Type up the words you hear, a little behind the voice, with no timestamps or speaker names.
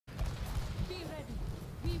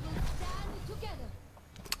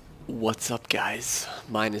What's up, guys?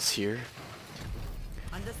 Minus here.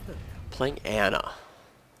 Understood. Playing Ana.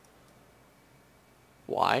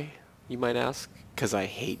 Why, you might ask? Because I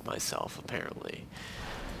hate myself, apparently.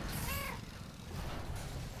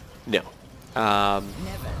 No. Never.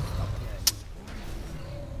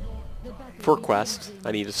 For Quest,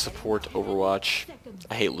 I need to support Overwatch.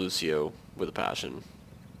 I hate Lucio with a passion.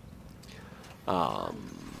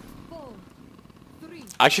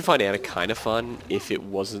 I actually find Ana kind of fun if it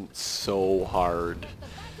wasn't so hard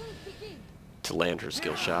to land her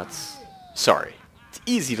skill shots. Sorry, it's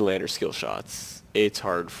easy to land her skill shots. It's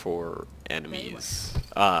hard for enemies,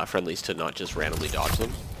 friendlies, to not just randomly dodge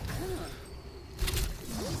them.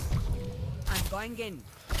 I'm going in.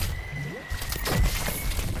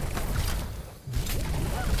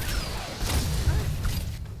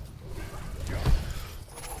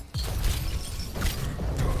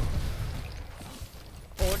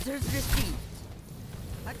 Orders received.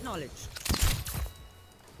 Acknowledged.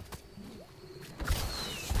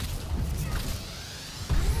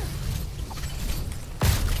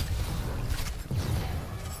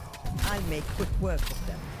 I'll make quick work of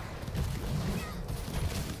them.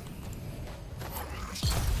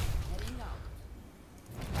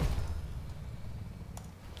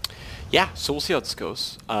 Yeah, so we'll see how this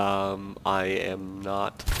goes. I am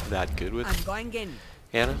not that good with I'm going in.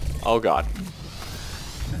 Ana. Oh god.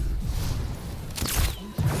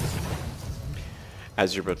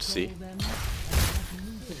 As you're about to see.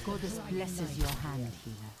 The goddess blesses your hand,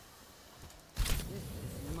 healer.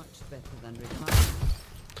 Much better than retirement.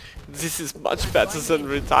 This is much better than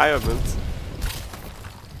retirement.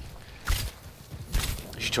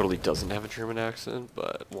 She totally doesn't have a German accent,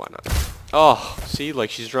 but why not? Oh, see, like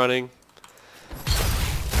she's running.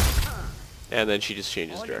 And then she just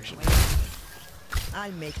changes direction.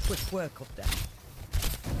 I'll make quick work of them.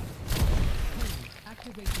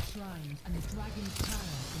 Activate the shrines and the dragon's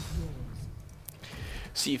power is yours.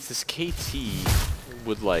 See, if this KT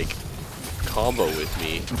would, like, combo with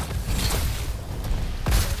me.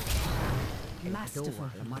 Masterful.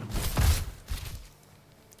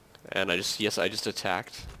 And I just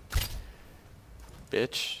attacked.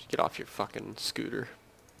 Bitch, get off your fucking scooter.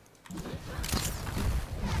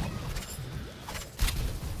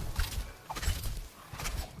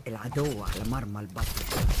 العدو على مرمى البطل.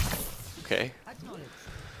 Okay.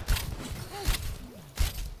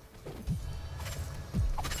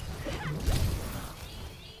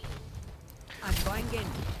 I'm going in.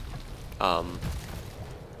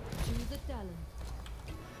 Choose a talent.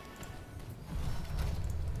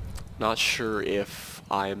 Not sure if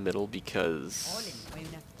I am middle because All in.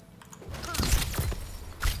 Wayne.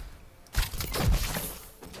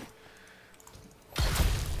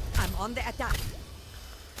 I'm on the attack.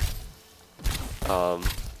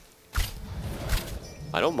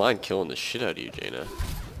 I don't mind killing the shit out of you, Jaina.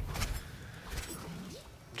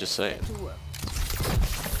 Just saying. To work.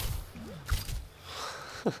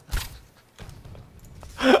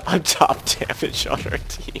 I'm top damage on our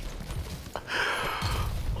team.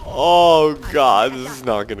 Oh god, this is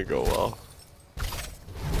not gonna go well.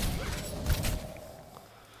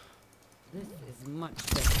 This is much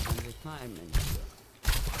better than retirement.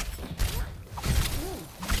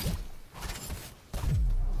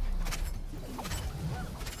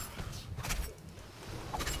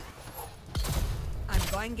 I'm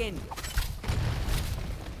going in.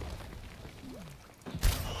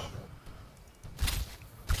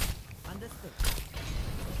 Understood.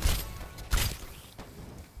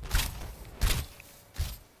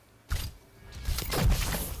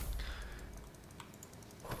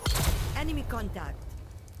 Enemy contact.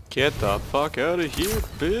 Get the fuck out of here,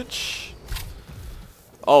 bitch.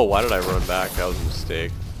 Oh, why did I run back? That was a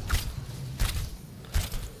mistake.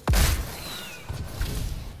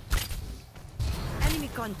 Enemy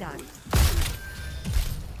contact.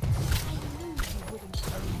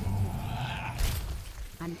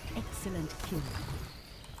 An excellent kill.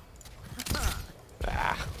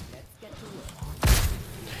 Ah.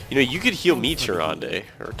 You know, you could heal me, Tyrande.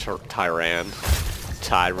 Or Tyran.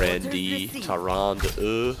 Tyrande.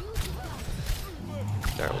 Tyrande.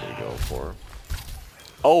 Alright, what are we going for?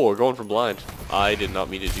 Oh, we're going for blind. I did not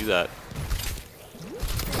mean to do that.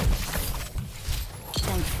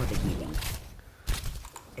 Thanks for the healing.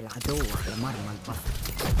 العدو على مرمى البطل.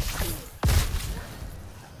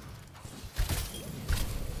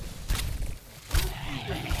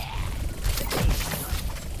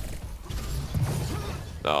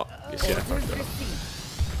 No, you see, I fucked up.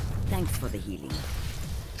 Thanks for the healing.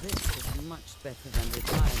 This is much better than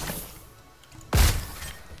retirement.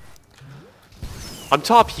 I'm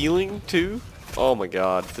top healing too? Oh my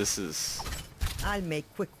god, this is I'll make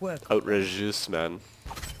quick work. Outrageous, man.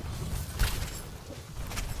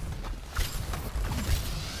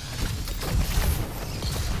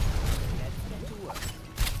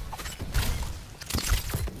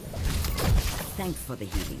 Thanks for the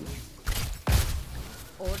healing.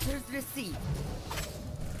 Orders received.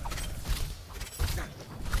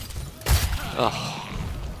 Oh.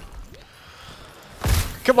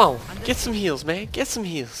 Come on, get some heals, man. Get some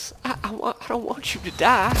heals. I don't want you to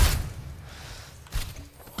die.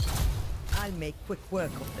 I'll make quick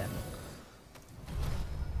work of them.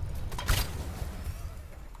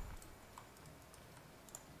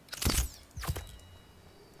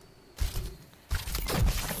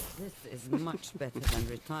 This is much better than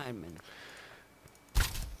retirement.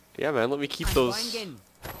 Yeah, man. Let me keep those.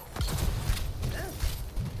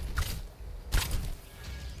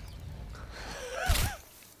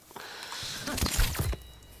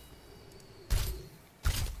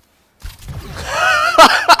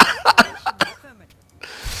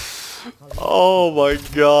 Oh my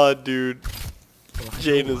god, dude.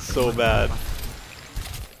 Jane is so bad.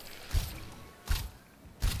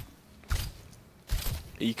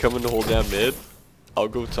 Are you coming to hold down mid? I'll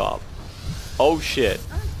go top. Oh shit.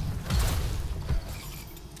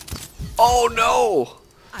 Oh no!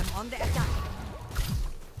 I'm on the attack.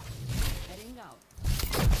 Heading out.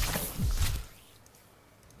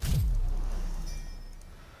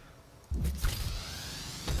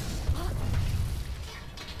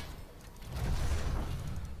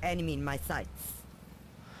 Enemy in my sights.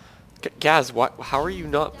 Gaz, how are you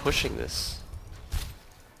not pushing this?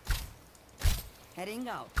 Heading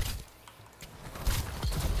out.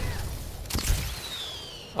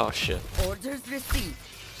 Oh shit. Orders received.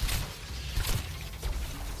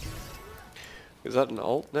 Is that an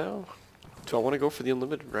ult now? Do I want to go for the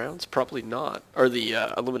unlimited rounds? Probably not. Or the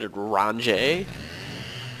unlimited Range?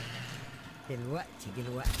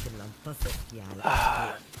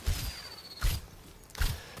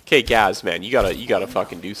 Okay, Gaz, man, you gotta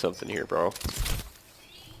fucking do something here, bro.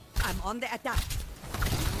 I'm on the attack.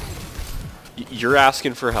 You're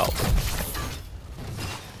asking for help.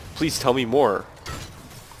 Please tell me more.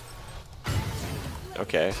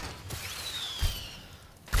 Okay.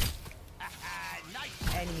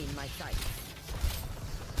 Enemy in my sight.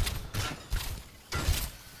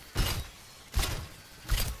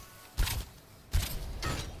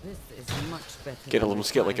 This is much better. Get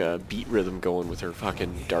almost get like a beat rhythm going with her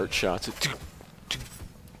fucking dart shots.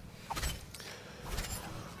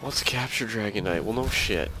 What's Capture Dragon Knight? Well, no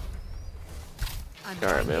shit.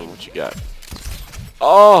 Alright, man, what you got?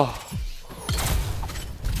 Oh!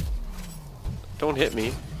 Don't hit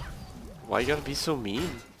me. Why you gotta be so mean?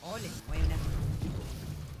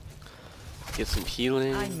 Get some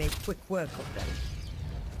healing. I make quick work of them.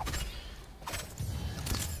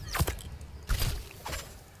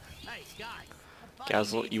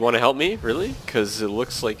 Gazel, you want to help me? Really? Because it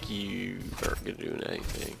looks like you aren't gonna do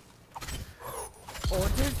anything.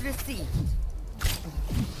 Orders received.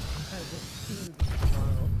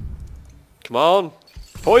 Come on!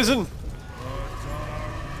 Poison!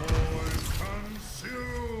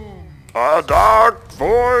 A dark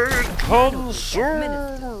void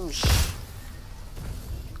consumes!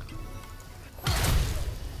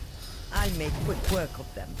 I'll make quick work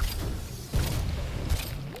of them.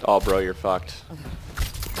 Oh, bro, you're fucked.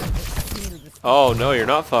 Oh, no, you're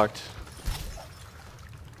not fucked.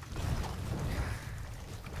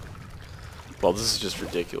 Well, this is just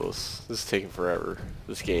ridiculous. This is taking forever.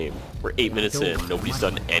 This game. We're 8 minutes in. Nobody's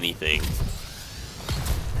done anything.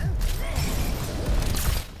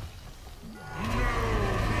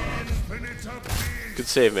 Good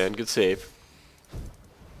save, man. Good save.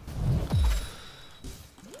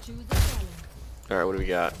 Alright, what do we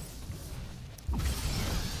got?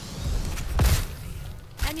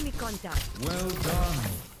 Enemy contact. Well done,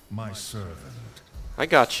 my servant. I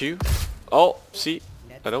got you. Oh, see?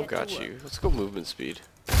 I don't got you. Let's go movement speed.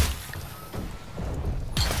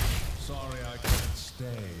 Sorry I can't stay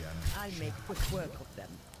and I'll make quick work of them.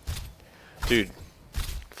 Dude,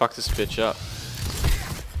 fuck this bitch up.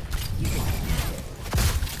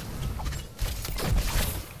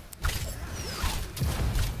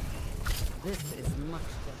 This is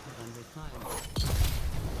much better than retirement.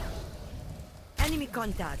 Enemy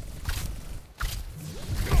contact.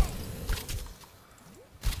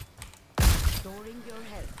 Storing your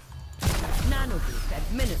health. Nano boost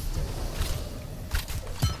administered.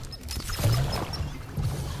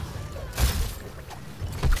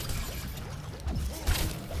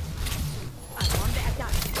 I'm on the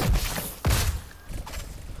attack.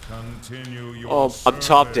 continue your Oh, I'm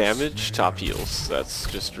top service, damage, Mayor. top heals. That's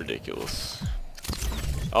just ridiculous.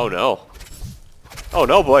 Oh no. Oh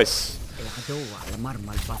no, boys. العدو على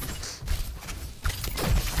مرمى البطل.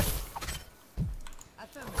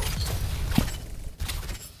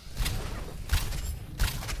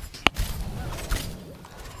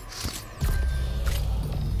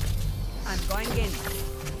 I'm going in.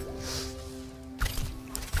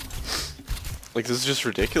 Like, this is just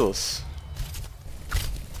ridiculous.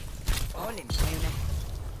 All in, bayonet.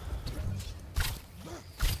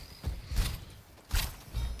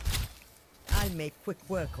 I'll make quick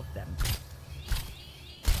work of them.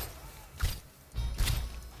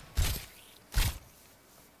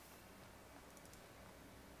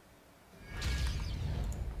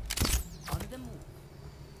 On the move.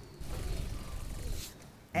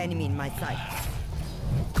 Enemy in my sight.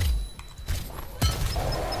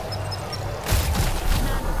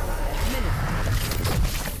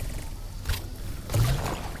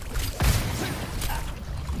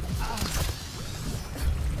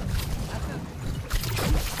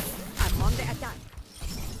 I'm on the attack.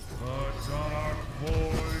 The dark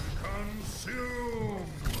void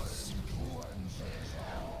consumes.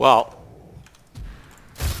 Well,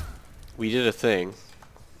 we did a thing.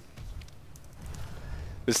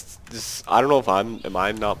 This, I don't know if am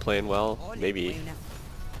I not playing well? All in, Maybe. bayonet.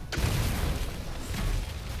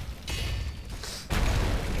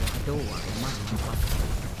 العدو على مرمى البطل.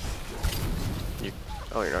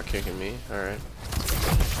 Oh, you're not kicking me? Alright.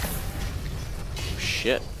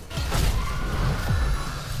 Shit.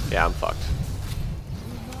 Yeah, I'm fucked.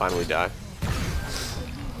 Finally die.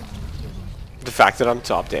 The fact that I'm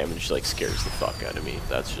top damage, like, scares the fuck out of me.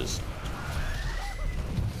 That's just...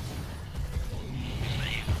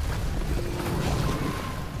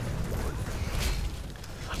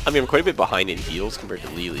 I mean, I'm quite a bit behind in heals compared to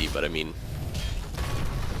Lily, but I mean...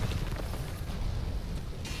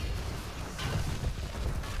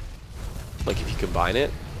 Like, if you combine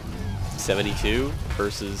it, 72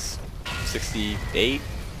 versus 68.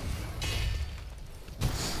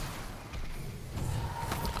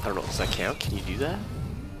 I don't know, does that count? Can you do that?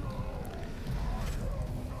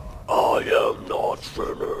 I am not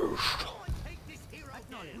finished.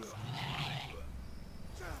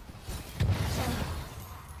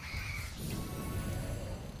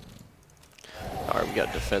 Alright, we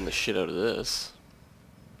gotta defend the shit out of this.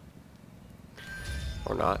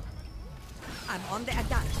 Or not. I'm on the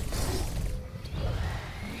attack.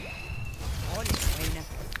 All in, bayonet.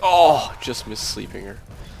 Oh, just missed sleeping her.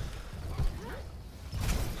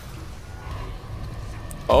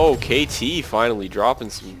 Oh, KT finally dropping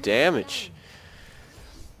some damage.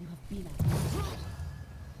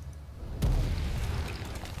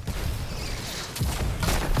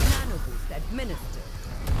 Nano boost administered.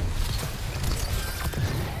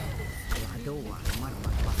 العدو على مرمى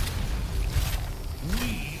البطل.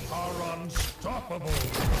 We are unstoppable.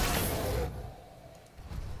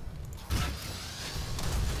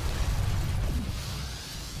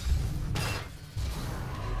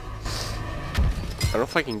 I don't know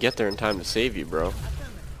if I can get there in time to save you, bro.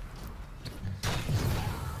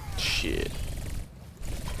 Shit.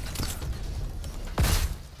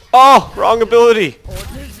 Oh, wrong ability.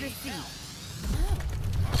 Orders received.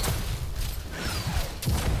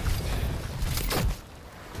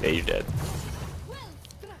 Yeah, you're dead.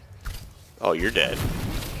 Oh, you're dead.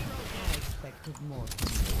 I expected more.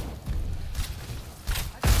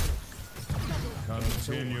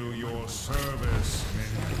 Continue your service,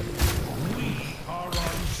 minion. We are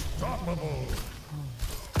unstoppable.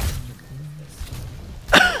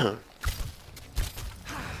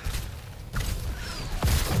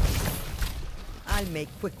 I'll make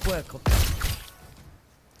quick work of them.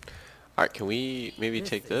 Alright, can we maybe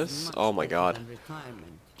take is this? much Oh my better god. than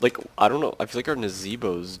retirement. Like, I don't know. I feel like our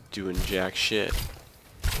Nazebo's doing jack shit.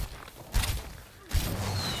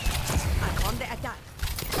 I'm on the attack.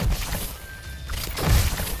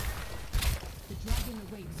 The dragon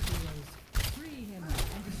awaits, heroes. Free him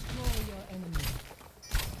and destroy your enemy.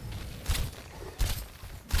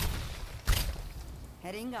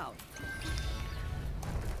 Heading out.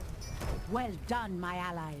 Well done, my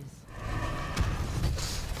allies.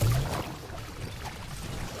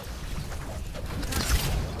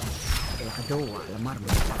 العدو على مرمى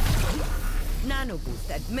البطل. Nano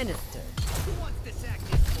boost administered.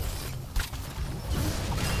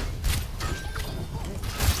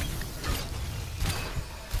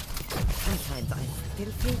 Sometimes I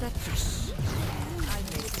still feel that push. I'll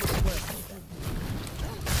make quick work of them.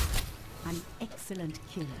 An excellent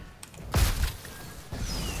kill.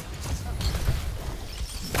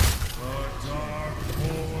 The dark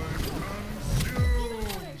void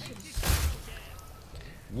consumes.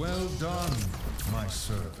 Well done, my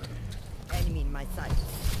servant. Enemy in my sight.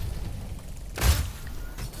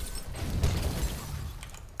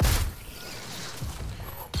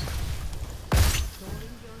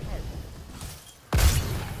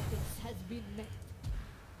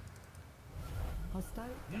 Hostile.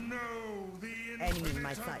 Know the Enemy in infinite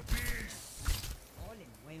my sight. abyss. All in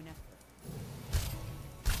way un effort.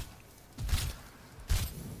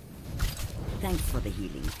 Thanks for the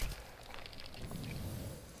healing.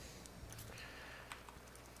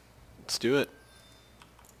 Let's do it.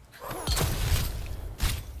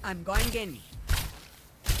 I'm going in.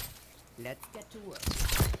 Let's get to work.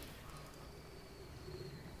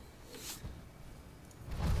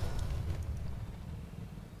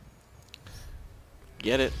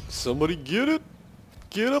 Get it. Somebody get it.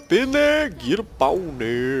 Get up in there. Get up on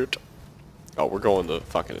it. Oh, we're going the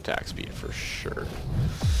fucking attack speed for sure.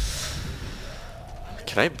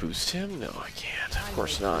 Can I boost him? No, I can't. Of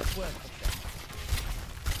course not.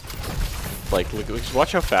 Like, look, just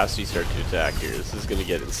watch how fast he starts to attack here. This is gonna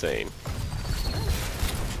get insane.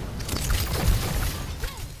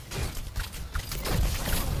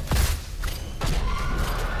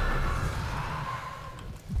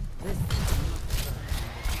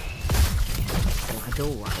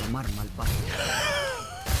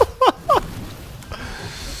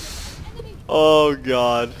 Oh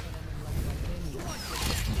god.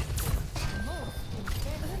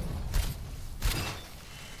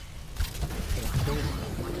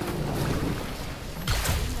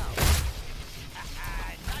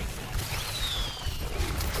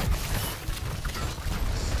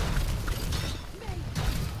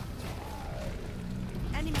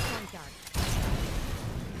 Enemy contact.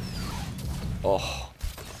 Oh.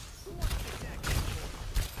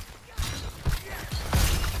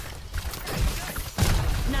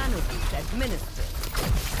 Nano boost administered.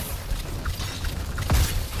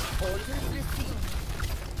 Orders received.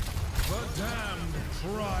 The damned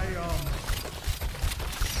triumph.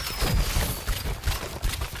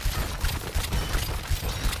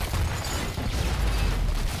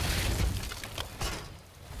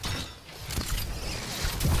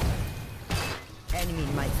 Enemy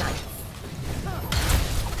in my sights.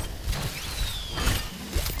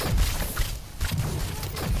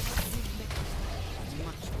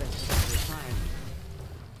 Much better than your time.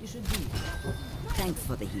 You should be. Thanks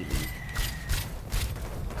for the healing.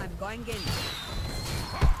 I'm going in.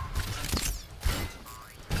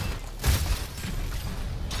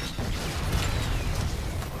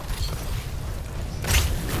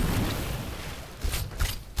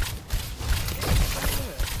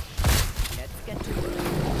 Let's get to work.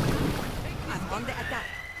 I'm on the attack.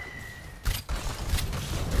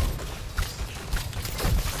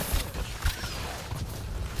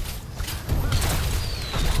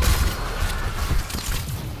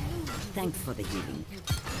 Thanks for the healing.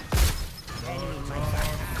 Enemy in my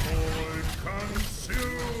sight. Void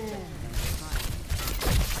consume.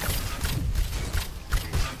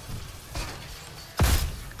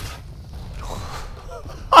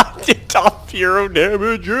 I did top hero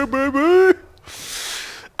damage, yeah, baby!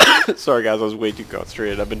 Sorry guys, I was way too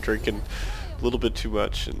concentrated. I've been drinking a little bit too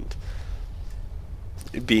much and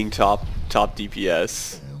being top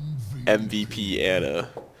DPS, MVP Anna.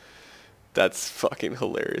 That's fucking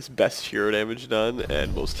hilarious. Best hero damage done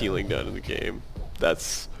and most healing done in the game. That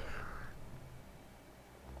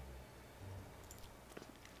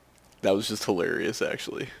was just hilarious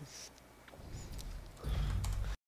actually.